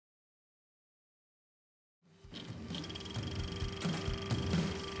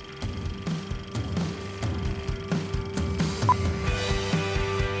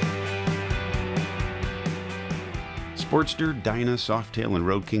Sportster, Dyna, Softail, and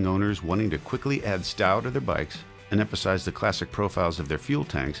Road King owners wanting to quickly add style to their bikes and emphasize the classic profiles of their fuel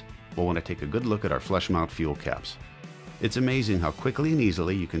tanks will want to take a good look at our flush mount fuel caps. It's amazing how quickly and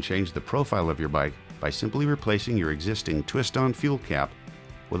easily you can change the profile of your bike by simply replacing your existing twist-on fuel cap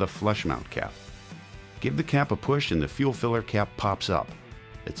with a flush mount cap. Give the cap a push and the fuel filler cap pops up.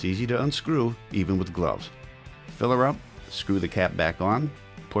 It's easy to unscrew even with gloves. Fill her up, screw the cap back on,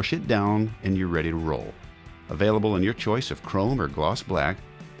 push it down, and you're ready to roll. Available in your choice of chrome or gloss black,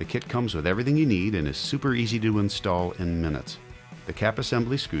 the kit comes with everything you need and is super easy to install in minutes. The cap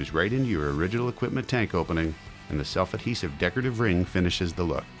assembly screws right into your original equipment tank opening, and the self-adhesive decorative ring finishes the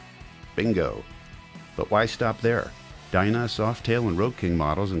look. Bingo! But why stop there? Dyna, Softail, and Road King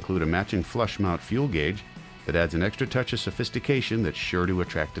models include a matching flush mount fuel gauge that adds an extra touch of sophistication that's sure to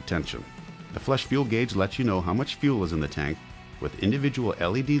attract attention. The flush fuel gauge lets you know how much fuel is in the tank, with individual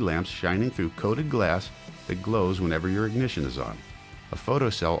LED lamps shining through coated glass that glows whenever your ignition is on. A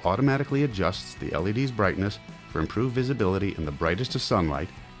photocell automatically adjusts the LED's brightness for improved visibility in the brightest of sunlight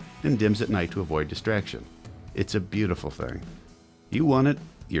and dims at night to avoid distraction. It's a beautiful thing. You want it,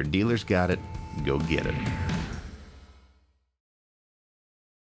 your dealer's got it, go get it.